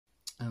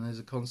And there's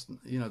a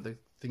constant, the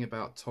thing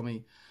about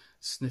Tommy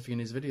sniffing in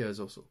his videos,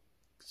 or sort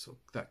of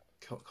that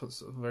sort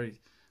of very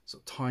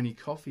sort of tiny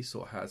cough he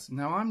sort of has.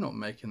 Now, I'm not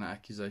making that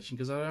accusation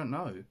because I don't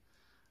know,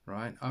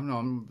 right?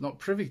 I'm not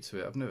privy to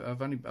it.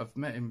 I've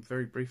met him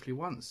very briefly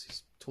once. We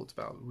talked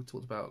about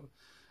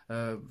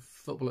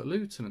football at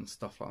Luton and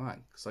stuff like that,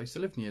 because I used to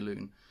live near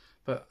Luton.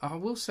 But I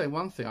will say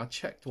one thing: I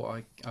checked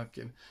what I've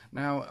given.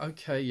 Now,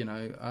 okay,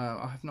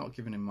 I have not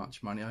given him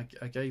much money. I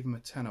gave him a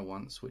tenner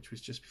once, which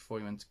was just before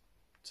he went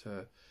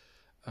to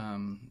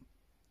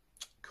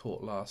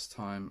court last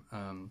time.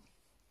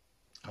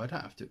 I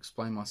don't have to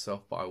explain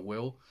myself, but I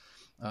will.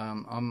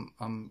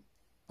 I'm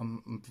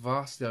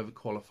vastly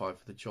overqualified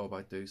for the job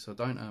I do, so I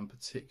don't earn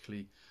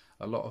particularly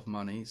a lot of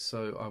money.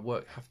 So I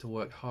have to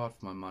work hard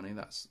for my money.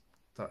 That's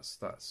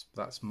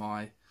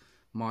my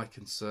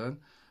concern.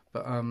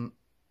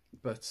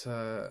 But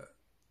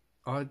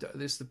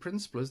it's the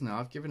principle, isn't it?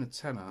 I've given a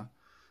tenner.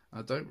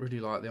 I don't really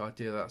like the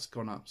idea that's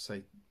gone up,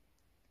 say,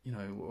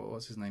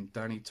 what's his name,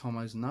 Danny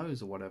Tomo's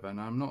nose or whatever. And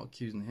I'm not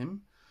accusing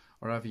him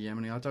or Avi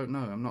Yemeni. I don't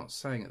know. I'm not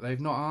saying it.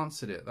 They've not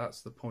answered it.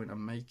 That's the point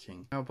I'm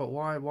making. Now, but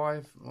why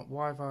would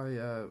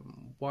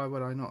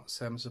I not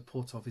say I'm a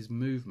supporter of his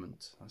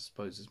movement? I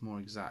suppose is more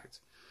exact.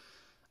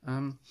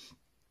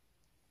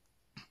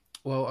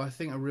 Well, I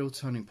think a real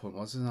turning point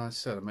was, as I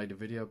said, I made a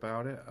video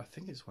about it. I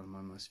think it's one of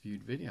my most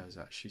viewed videos,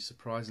 actually,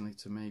 surprisingly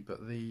to me.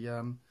 But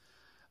the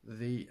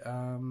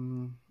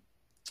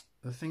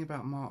thing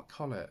about Mark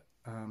Collett,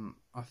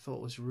 I thought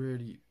was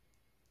really,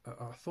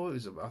 I thought it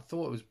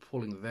was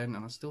appalling then,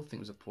 and I still think it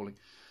was appalling.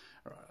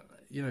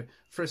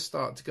 For a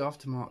start, to go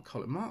after Mark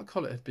Collett. Mark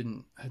Collett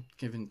had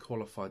given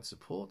qualified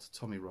support to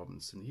Tommy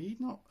Robinson.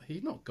 He'd not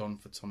gone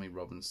for Tommy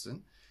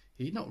Robinson.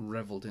 He'd not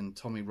revelled in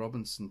Tommy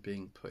Robinson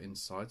being put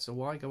inside. So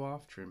why go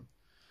after him?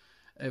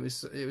 It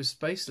was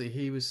basically,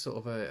 he was sort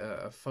of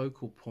a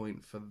focal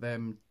point for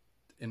them,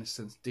 in a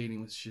sense,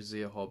 dealing with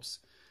Shazia Hobbs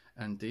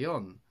and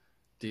Dion.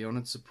 Dion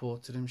had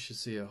supported him.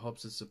 Shazia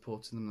Hobbs had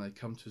supported them. They'd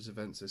come to his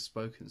events. They'd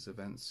spoken at his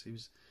events.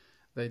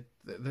 I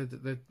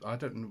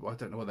don't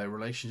know what their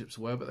relationships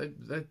were, but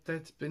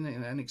there'd been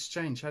an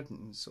exchange,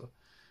 hadn't they? Sort of,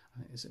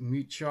 is it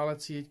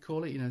mutuality you'd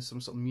call it? Some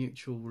sort of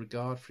mutual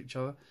regard for each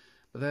other.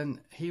 But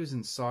then he was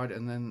inside,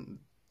 and then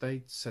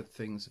they said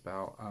things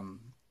about,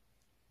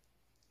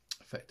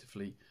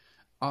 effectively,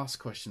 asked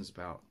questions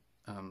about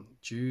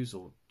Jews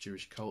or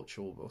Jewish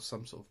culture or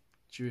some sort of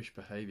Jewish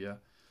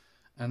behaviour,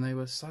 and they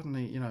were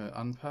suddenly,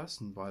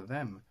 unpersoned by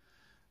them,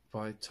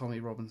 by Tommy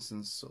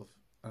Robinson's sort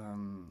of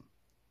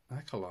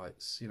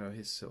acolytes,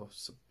 his sort of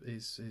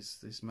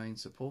his main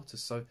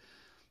supporters. So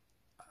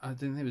I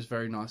didn't think it was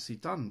very nicely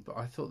done, but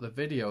I thought the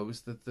video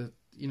was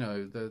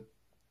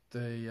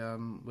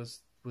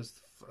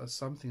was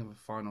something of a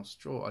final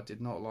straw. I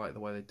did not like the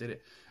way they did it.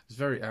 It was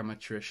very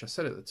amateurish. I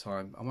said at the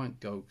time, I won't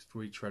go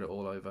retread it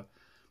all over,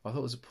 but I thought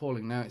it was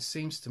appalling. Now, it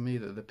seems to me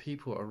that the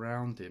people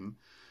around him,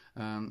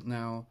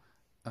 I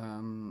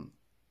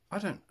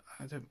don't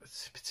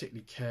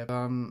particularly care.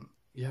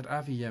 You had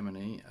Avi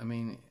Yemeni,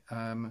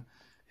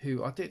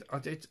 who I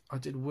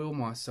did will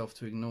myself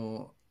to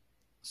ignore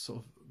sort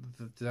of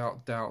the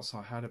doubts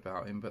I had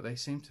about him, but they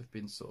seem to have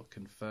been sort of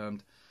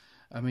confirmed.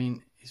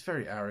 He's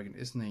very arrogant,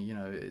 isn't he?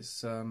 It's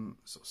sort of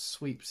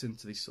sweeps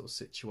into these sort of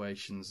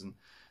situations and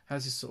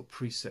has these sort of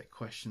preset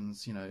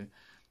questions,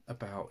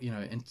 about,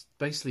 and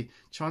basically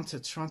trying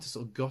to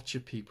sort of gotcha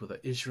people that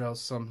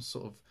Israel's some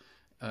sort of,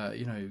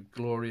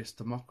 glorious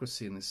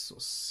democracy in this sort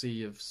of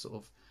sea of sort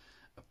of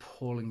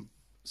appalling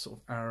sort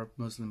of Arab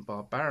Muslim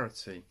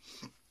barbarity.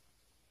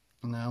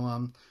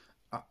 Now,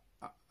 I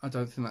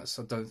don't think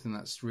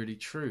that's really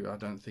true. I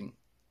don't think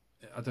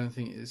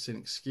it's an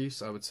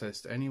excuse. I would say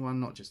this to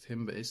anyone, not just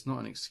him, but it's not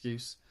an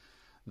excuse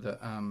that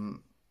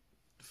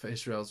for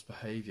Israel's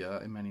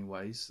behaviour in many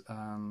ways,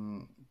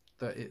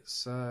 that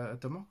it's a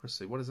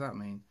democracy. What does that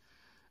mean?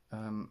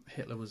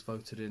 Hitler was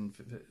voted in.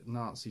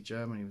 Nazi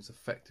Germany was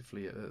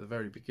effectively, at the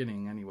very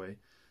beginning anyway,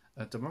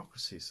 a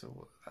democracy.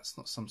 So that's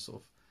not some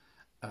sort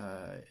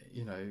of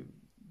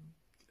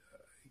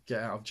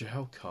get out of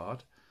jail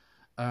card.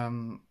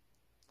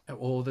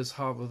 Or there's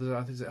half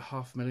 500,000 or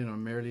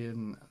 1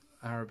 million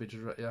Arab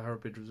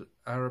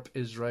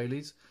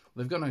Israelis.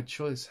 They've got no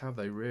choice, have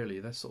they? Really,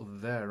 they're sort of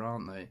there,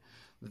 aren't they?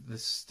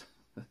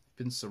 They've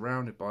been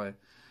surrounded by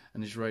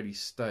an Israeli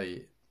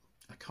state.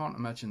 I can't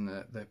imagine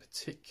that they're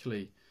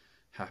particularly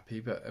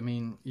happy. But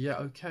yeah,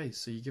 okay.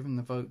 So you're giving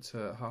the vote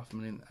to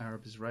 500,000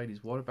 Arab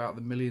Israelis. What about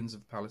the millions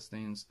of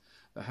Palestinians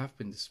that have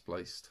been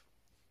displaced?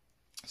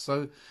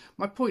 So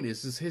my point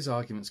is his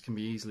arguments can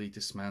be easily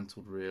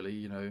dismantled,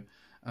 really.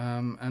 But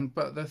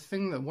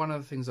one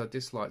of the things I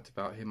disliked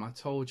about him, I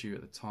told you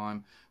at the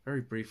time, very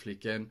briefly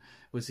again,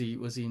 was he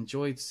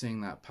enjoyed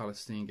seeing that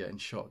Palestinian getting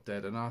shot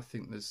dead, and I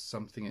think there's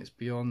something it's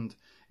beyond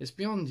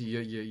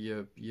your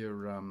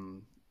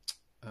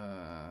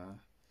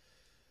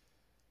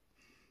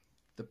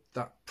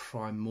that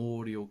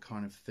primordial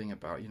kind of thing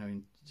about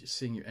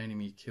seeing your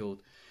enemy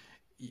killed.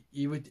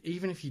 You would,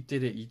 even if you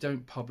did it, you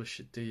don't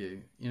publish it, do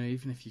you?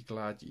 Even if you're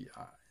glad.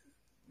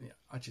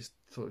 I just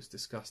thought it was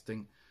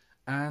disgusting.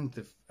 and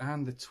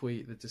the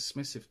tweet, the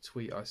dismissive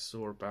tweet I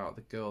saw about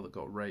the girl that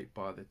got raped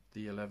by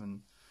the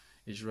 11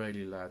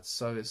 Israeli lads.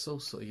 So it's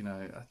also, you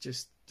know, I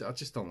just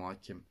don't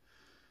like him.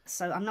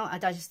 So I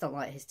just don't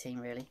like his team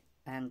really,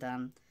 and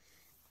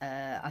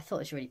I thought it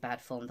was really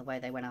bad form the way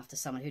they went after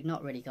someone who'd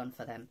not really gone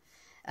for them.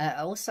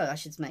 Also, I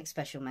should make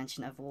special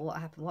mention of what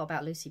happened. What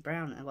about Lucy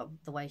Brown and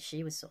the way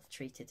she was sort of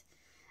treated?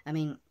 I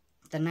mean,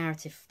 the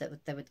narrative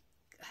that they would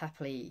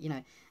happily,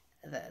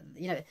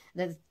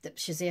 the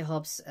Shazia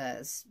Hobbs,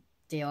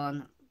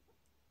 Dion,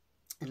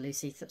 and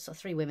Lucy, sort of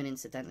three women,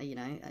 incidentally. You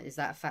know, is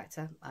that a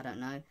factor? I don't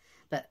know,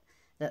 but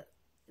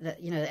that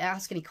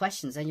ask any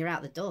questions and you're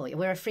out the door.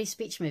 We're a free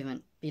speech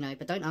movement,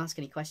 but don't ask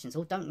any questions,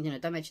 or don't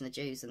mention the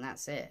Jews, and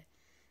that's it.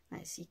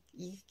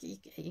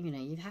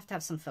 You have to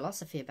have some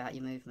philosophy about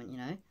your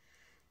movement,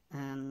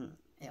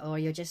 or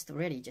you're just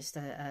really just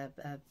a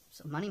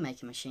sort of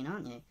money-making machine,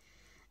 aren't you?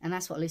 And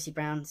that's what Lucy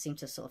Brown seemed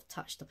to sort of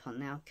touched upon.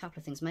 Now, a couple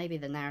of things. Maybe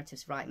the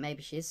narrative's right.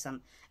 Maybe she is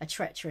a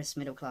treacherous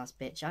middle-class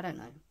bitch. I don't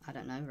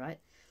know, right?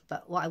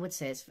 But what I would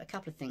say is a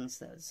couple of things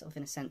that are sort of,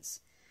 in a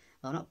sense,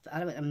 well, I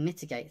don't want to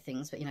mitigate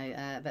things,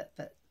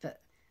 but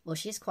well,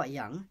 she is quite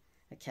young,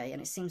 okay,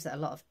 and it seems that a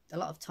lot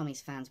of Tommy's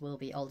fans will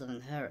be older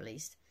than her at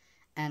least.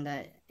 And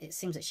it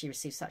seems that she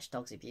received such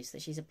dog's abuse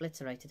that she's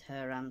obliterated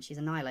she's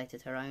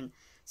annihilated her own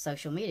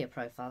social media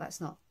profile.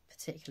 That's not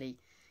particularly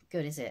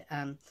good, is it?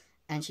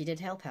 And she did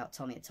help out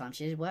Tommy at times.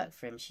 She did work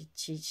for him.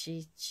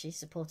 She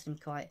supported him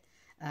quite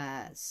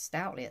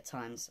stoutly at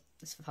times,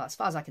 as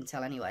far as I can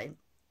tell, anyway.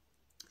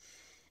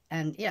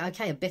 And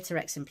okay, a bitter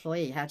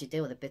ex-employee. How do you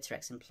deal with a bitter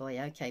ex-employee?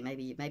 Okay,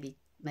 maybe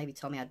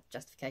Tommy had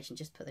justification,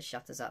 just put the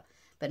shutters up.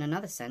 But in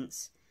another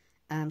sense,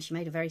 she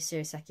made a very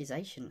serious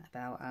accusation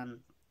about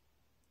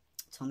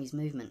Tommy's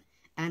movement,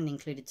 and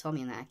included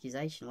Tommy in that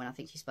accusation when I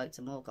think she spoke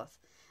to Morgoth,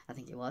 I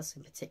think it was,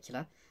 in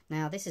particular.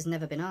 Now, this has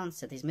never been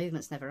answered. His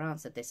movement's never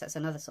answered this. That's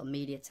another sort of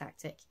media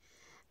tactic.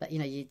 But,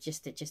 you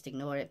just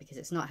ignore it because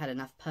it's not had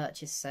enough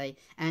purchase, say,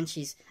 and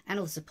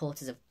all the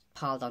supporters have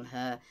piled on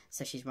her,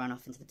 so she's run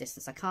off into the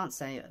distance. I can't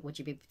say, would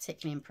you be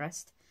particularly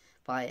impressed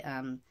by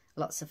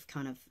lots of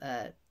kind of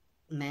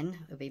men?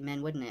 It would be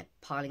men, wouldn't it,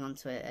 piling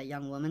onto a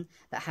young woman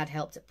that had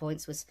helped at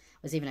points, was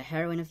even a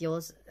heroine of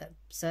yours at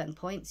certain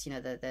points,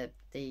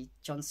 the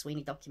John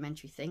Sweeney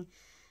documentary thing,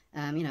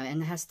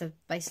 and has to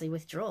basically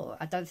withdraw.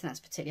 I don't think that's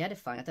particularly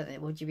edifying. I don't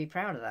think, would you be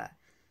proud of that?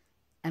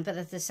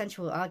 But the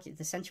central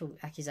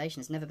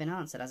accusation has never been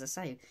answered. As I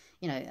say,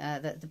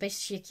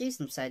 she accused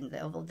them, saying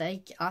that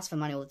they ask for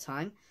money all the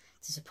time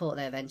to support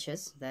their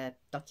ventures, their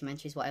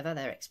documentaries, whatever,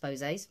 their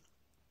exposés.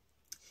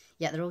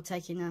 Yet they're all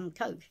taking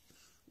coke,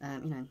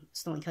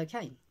 snorting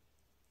cocaine.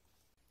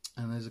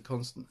 And there's a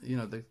constant,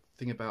 the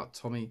thing about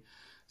Tommy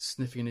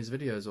sniffing in his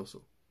videos, or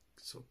sort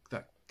of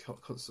that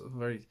sort of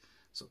very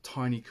sort of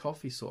tiny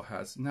cough he sort of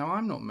has. Now,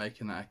 I'm not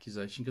making that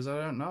accusation because I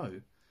don't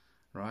know.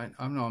 Right,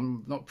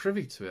 I'm not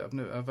privy to it.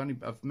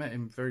 I've met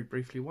him very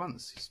briefly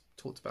once. We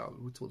talked about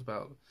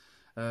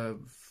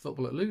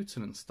football at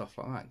Luton and stuff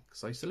like that,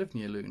 because I used to live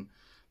near Luton.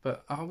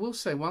 But I will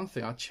say one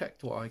thing: I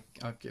checked what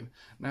I've given.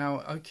 Now,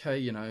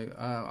 okay,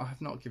 I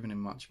have not given him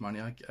much money.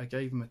 I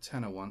gave him a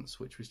tenner once,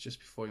 which was just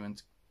before he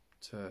went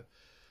to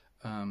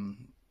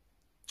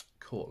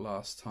court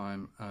last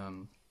time.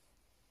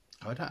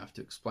 I don't have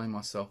to explain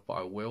myself, but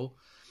I will.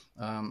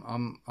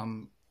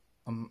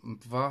 I'm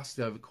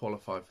vastly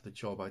overqualified for the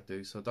job I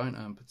do, so I don't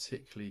earn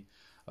particularly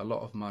a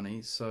lot of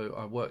money. So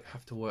I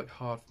have to work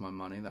hard for my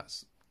money.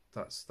 That's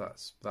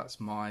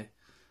my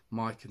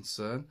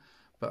concern.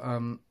 But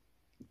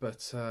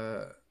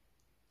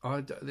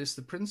it's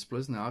the principle,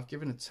 isn't it? I've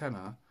given a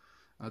tenner.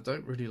 I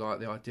don't really like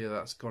the idea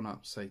that's gone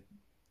up, say,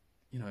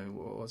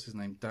 what's his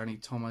name, Danny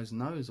Tomo's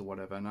nose or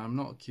whatever. And I'm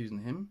not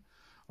accusing him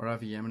or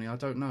Avi Yemeni. I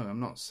don't know. I'm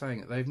not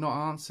saying it. They've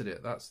not answered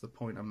it. That's the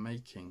point I'm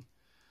making.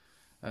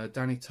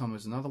 Danny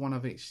Tomo's another one.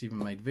 I've actually even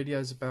made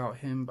videos about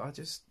him, but I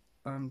just,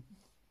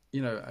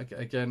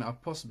 again, I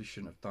possibly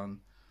shouldn't have done.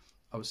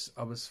 I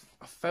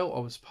felt I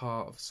was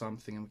part of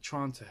something and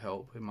trying to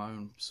help in my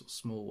own sort of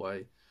small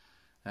way,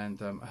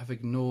 and I have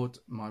ignored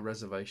my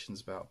reservations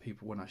about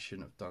people when I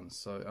shouldn't have done.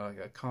 So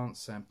I can't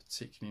say I'm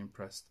particularly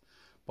impressed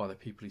by the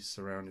people he's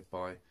surrounded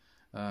by.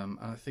 And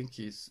I think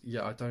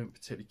I don't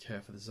particularly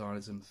care for the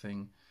Zionism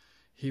thing.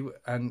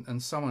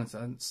 Someone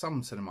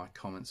said in my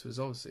comments, it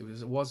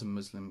was a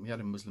Muslim. He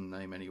had a Muslim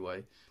name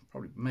anyway.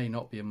 Probably may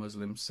not be a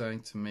Muslim,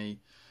 saying to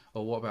me,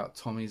 "Oh, what about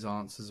Tommy's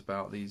answers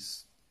about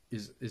these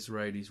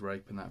Israelis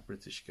raping that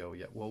British girl?"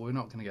 Yeah, well, we're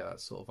not going to get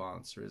that sort of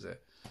answer, is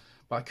it?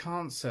 But I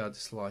can't say I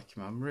dislike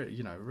him. I'm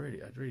really, I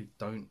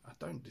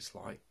don't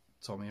dislike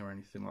Tommy or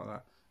anything like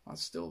that. I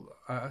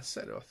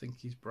said it. I think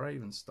he's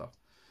brave and stuff.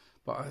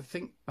 But I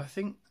think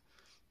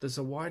there's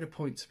a wider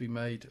point to be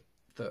made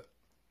that.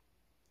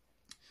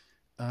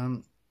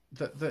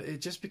 That it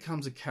just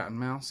becomes a cat and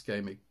mouse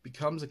game. It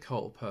becomes a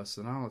cult of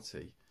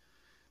personality,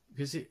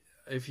 because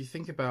if you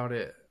think about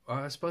it,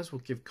 I suppose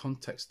we'll give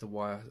context to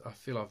why I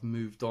feel I've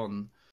moved on